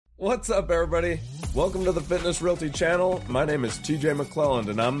What's up, everybody? Welcome to the Fitness Realty channel. My name is TJ McLelland,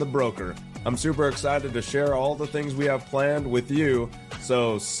 and I'm the broker. I'm super excited to share all the things we have planned with you.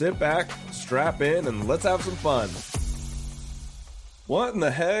 So sit back, strap in, and let's have some fun. What in the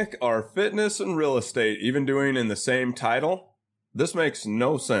heck are fitness and real estate even doing in the same title? This makes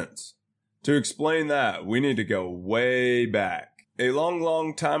no sense. To explain that, we need to go way back. A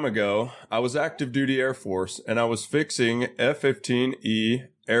long time ago, I was active duty Air Force and I was fixing F-15E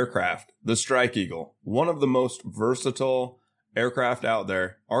aircraft, the Strike Eagle, one of the most versatile aircraft out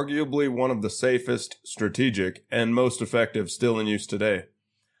there, arguably one of the safest, strategic, and most effective still in use today.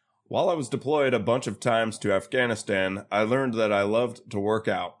 While I was deployed a bunch of times to Afghanistan, I learned that I loved to work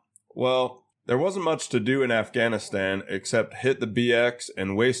out. Well, there wasn't much to do in Afghanistan except hit the BX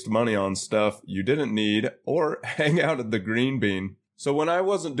and waste money on stuff you didn't need or hang out at the Green Bean. So when I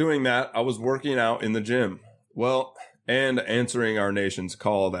wasn't doing that, I was working out in the gym. Well, and answering our nation's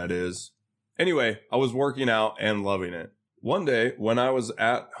call, that is. Anyway, I was working out and loving it. One day, when I was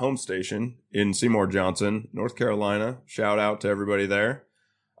at home station in Seymour Johnson, North Carolina, shout out to everybody there,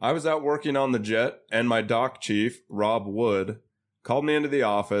 I was out working on the jet, and my dock chief, Rob Wood, called me into the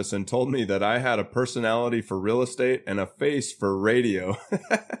office and told me that I had a personality for real estate and a face for radio.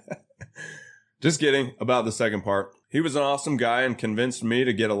 Just kidding about the second part. He was an awesome guy and convinced me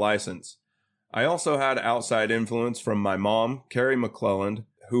to get a license. I also had outside influence from my mom, Carrie McLelland,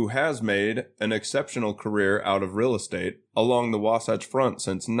 who has made an exceptional career out of real estate along the Wasatch Front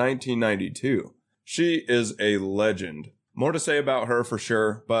since 1992. She is a legend. More to say about her for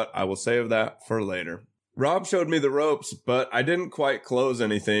sure, but I will save that for later. Rob showed me the ropes, but I didn't quite close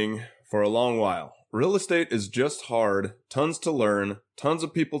anything for a long while. Real estate is just hard, tons to learn, tons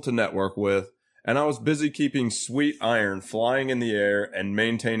of people to network with, and I was busy keeping sweet iron flying in the air and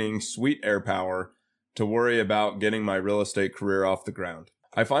maintaining sweet air power to worry about getting my real estate career off the ground.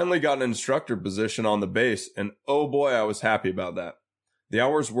 I finally got an instructor position on the base, and oh boy, I was happy about that. The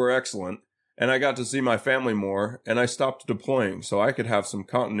hours were excellent, and I got to see my family more, and I stopped deploying so I could have some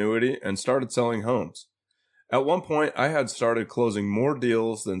continuity and started selling homes. At one point, I had started closing more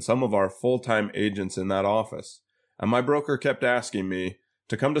deals than some of our full-time agents in that office, and my broker kept asking me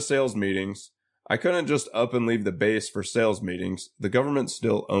to come to sales meetings. I couldn't just up and leave the base for sales meetings. The government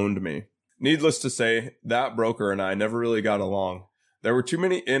still owned me. Needless to say, that broker and I never really got along. There were too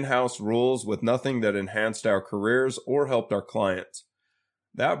many in-house rules with nothing that enhanced our careers or helped our clients.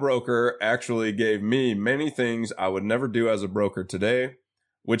 That broker actually gave me many things I would never do as a broker today,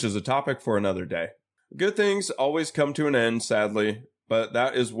 which is a topic for another day. Good things always come to an end, sadly, but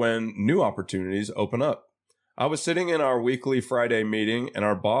that is when new opportunities open up. I was sitting in our weekly Friday meeting, and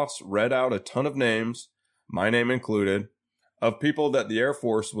our boss read out a ton of names, my name included, of people that the Air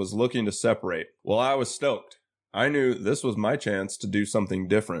Force was looking to separate. Well, I was stoked. I knew this was my chance to do something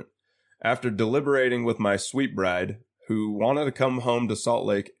different. After deliberating with my sweet bride, who wanted to come home to Salt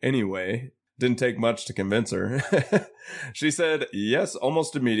Lake anyway, didn't take much to convince her. She said yes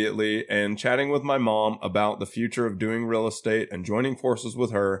almost immediately, and chatting with my mom about the future of doing real estate and joining forces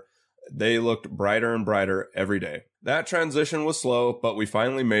with her, they looked brighter and brighter every day. That transition was slow, but we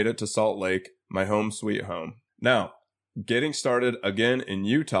finally made it to Salt Lake, my home sweet home. Now, getting started again in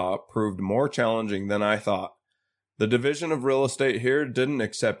Utah proved more challenging than I thought. The division of real estate here didn't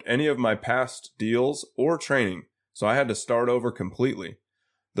accept any of my past deals or training, so I had to start over completely.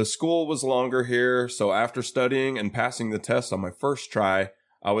 The school was longer here, so after studying and passing the test on my first try,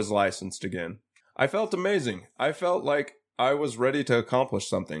 I was licensed again. I felt amazing. I felt like I was ready to accomplish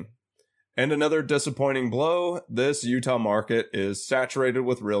something. And another disappointing blow, this Utah market is saturated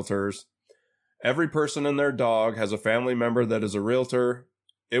with realtors. Every person and their dog has a family member that is a realtor.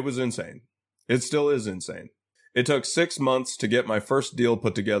 It was insane. It still is insane. It took 6 months to get my first deal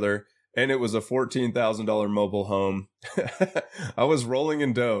put together, and it was a $14,000 mobile home. I was rolling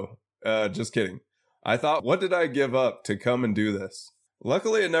in dough. Just kidding. I thought, what did I give up to come and do this?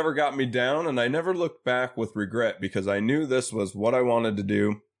 Luckily, it never got me down, and I never looked back with regret because I knew this was what I wanted to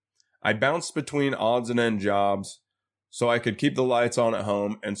do. I bounced between odds and end jobs so I could keep the lights on at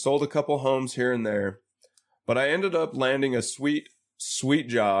home and sold a couple homes here and there. But I ended up landing a sweet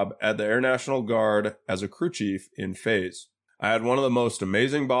job at the Air National Guard as a crew chief in Phase. I had one of the most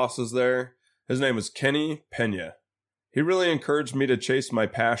amazing bosses there. His name was Kenny Pena. He really encouraged me to chase my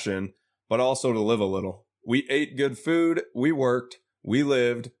passion, but also to live a little. We ate good food, we worked, we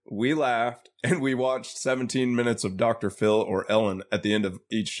lived, we laughed, and we watched 17 minutes of Dr. Phil or Ellen at the end of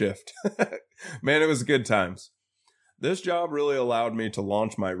each shift. Man, it was good times. This job really allowed me to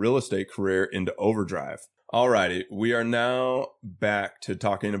launch my real estate career into overdrive. Alrighty, we are now back to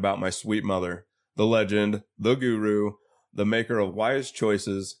talking about my sweet mother, the legend, the guru, the maker of wise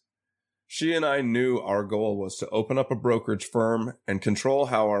choices, She and I knew our goal was to open up a brokerage firm and control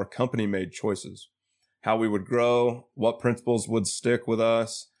how our company made choices, how we would grow, what principles would stick with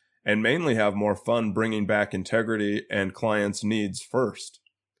us, and mainly have more fun bringing back integrity and clients' needs first.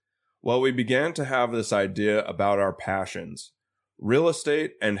 Well, we began to have this idea about our passions, real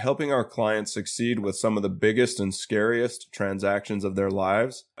estate and helping our clients succeed with some of the biggest and scariest transactions of their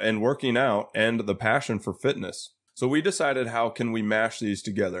lives, and working out, and the passion for fitness. So we decided, how can we mash these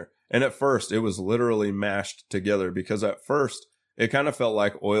together? And at first, it was literally mashed together, because at first, it kind of felt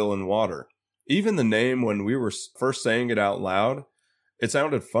like oil and water. Even the name, when we were first saying it out loud, it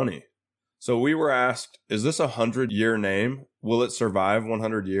sounded funny. So we were asked, is this a 100-year name? Will it survive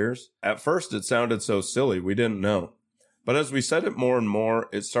 100 years? At first, it sounded so silly, we didn't know. But as we said it more and more,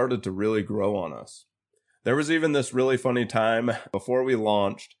 it started to really grow on us. There was even this really funny time before we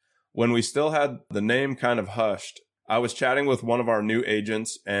launched, when we still had the name kind of hushed. I was chatting with one of our new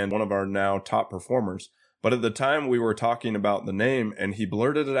agents and one of our now top performers. But at the time, we were talking about the name, and he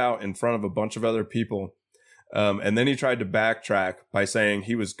blurted it out in front of a bunch of other people. And then he tried to backtrack by saying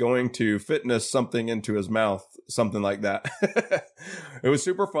he was going to fitness something into his mouth, something like that. It was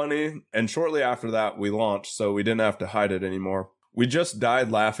super funny. And shortly after that, we launched, so we didn't have to hide it anymore. We just died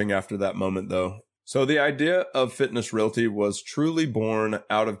laughing after that moment, though. So the idea of Fitness Realty was truly born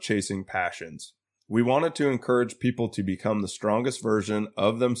out of chasing passions. We wanted to encourage people to become the strongest version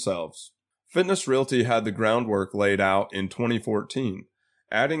of themselves. Fitness Realty had the groundwork laid out in 2014.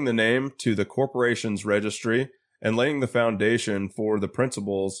 Adding the name to the corporation's registry and laying the foundation for the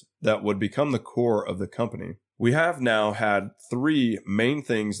principles that would become the core of the company. We have now had 3 main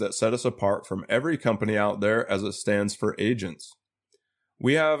things that set us apart from every company out there as it stands for agents.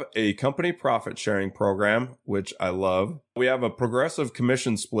 We have a company profit sharing program, which I love. We have a progressive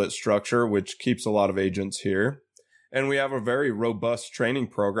commission split structure, which keeps a lot of agents here. And we have a very robust training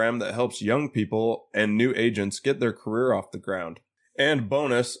program that helps young people and new agents get their career off the ground. And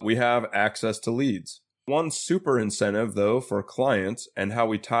bonus, we have access to leads. One super incentive, though, for clients and how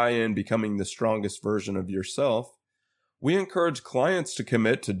we tie in becoming the strongest version of yourself, we encourage clients to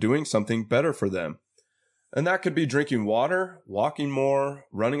commit to doing something better for them. And that could be drinking water, walking more,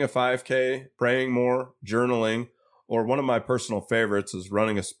 running a 5K, praying more, journaling, or one of my personal favorites is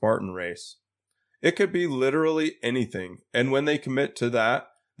running a Spartan race. It could be literally anything. And when they commit to that,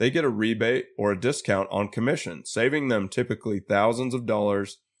 they get a rebate or a discount on commission, saving them typically thousands of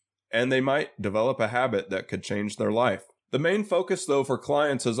dollars, and they might develop a habit that could change their life. The main focus, though, for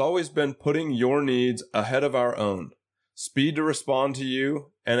clients has always been putting your needs ahead of our own. Speed to respond to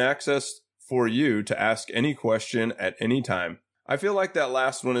you, and access for you to ask any question at any time. I feel like that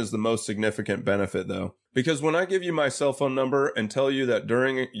last one is the most significant benefit, though, because when I give you my cell phone number and tell you that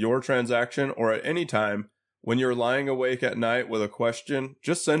during your transaction or at any time, when you're lying awake at night with a question,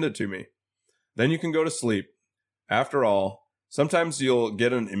 just send it to me. Then you can go to sleep. After all, sometimes you'll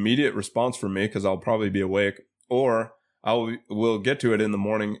get an immediate response from me because I'll probably be awake, or we'll get to it in the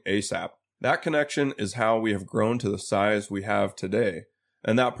morning ASAP. That connection is how we have grown to the size we have today.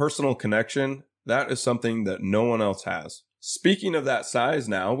 And that personal connection, that is something that no one else has. Speaking of that size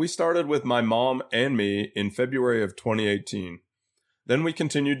now, we started with my mom and me in February of 2018. Then we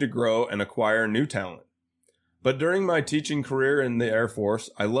continued to grow and acquire new talent. But during my teaching career in the Air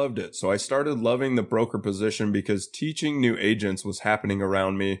Force, I loved it. So I started loving the broker position because teaching new agents was happening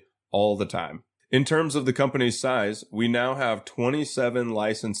around me all the time. In terms of the company's size, we now have 27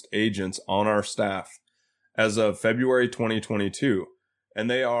 licensed agents on our staff as of February 2022, and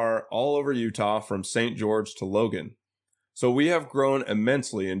they are all over Utah from St. George to Logan. So we have grown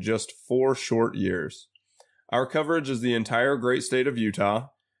immensely in just 4 short years. Our coverage is the entire great state of Utah,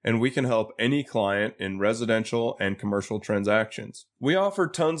 and we can help any client in residential and commercial transactions. We offer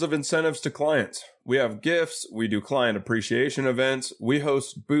tons of incentives to clients. We have gifts, we do client appreciation events, we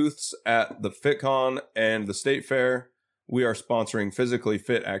host booths at the FitCon and the State Fair, we are sponsoring physically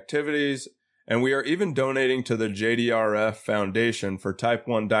fit activities, and we are even donating to the JDRF Foundation for Type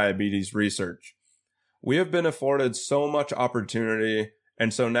 1 diabetes research. We have been afforded so much opportunity,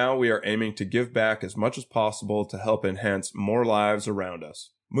 and so now we are aiming to give back as much as possible to help enhance more lives around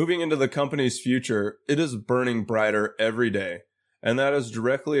us. Moving into the company's future, it is burning brighter every day, and that is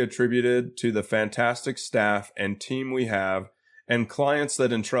directly attributed to the fantastic staff and team we have and clients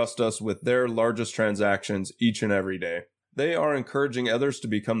that entrust us with their largest transactions each and every day. They are encouraging others to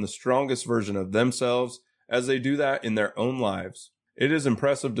become the strongest version of themselves as they do that in their own lives. It is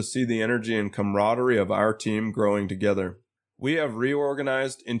impressive to see the energy and camaraderie of our team growing together. We have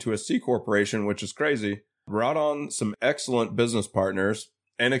reorganized into a C corporation, which is crazy, brought on some excellent business partners,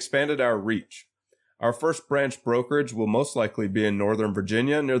 and expanded our reach. Our first branch brokerage will most likely be in Northern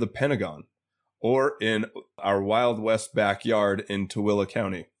Virginia near the Pentagon, or in our Wild West backyard in Tooele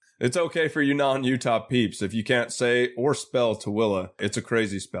County. It's okay for you non-Utah peeps if you can't say or spell Tooele. It's a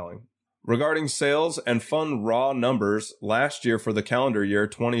crazy spelling. Regarding sales and fun raw numbers, last year for the calendar year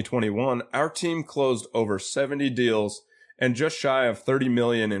 2021, our team closed over 70 deals and just shy of 30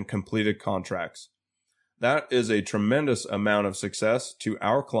 million in completed contracts. That is a tremendous amount of success to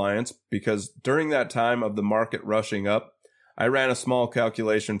our clients because during that time of the market rushing up, I ran a small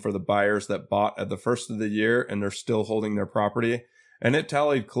calculation for the buyers that bought at the first of the year and they're still holding their property, and it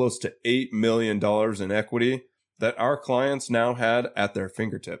tallied close to $8 million in equity that our clients now had at their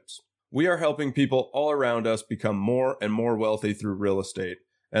fingertips. We are helping people all around us become more and more wealthy through real estate,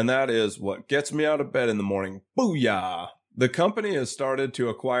 and that is what gets me out of bed in the morning. Booyah! The company has started to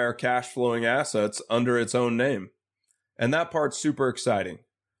acquire cash flowing assets under its own name, and that part's super exciting.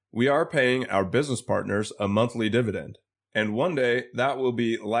 We are paying our business partners a monthly dividend, and one day that will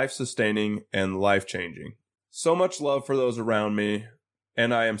be life-sustaining and life-changing. So much love for those around me,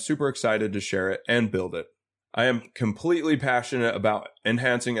 and I am super excited to share it and build it. I am completely passionate about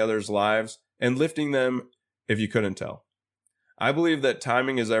enhancing others' lives and lifting them if you couldn't tell. I believe that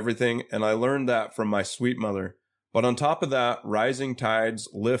timing is everything, and I learned that from my sweet mother. But on top of that, rising tides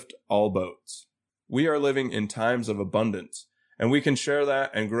lift all boats. We are living in times of abundance, and we can share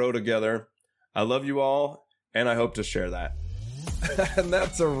that and grow together. I love you all, and I hope to share that. And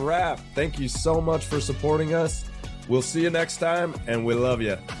that's a wrap. Thank you so much for supporting us. We'll see you next time, and we love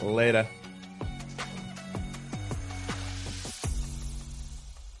you. Later.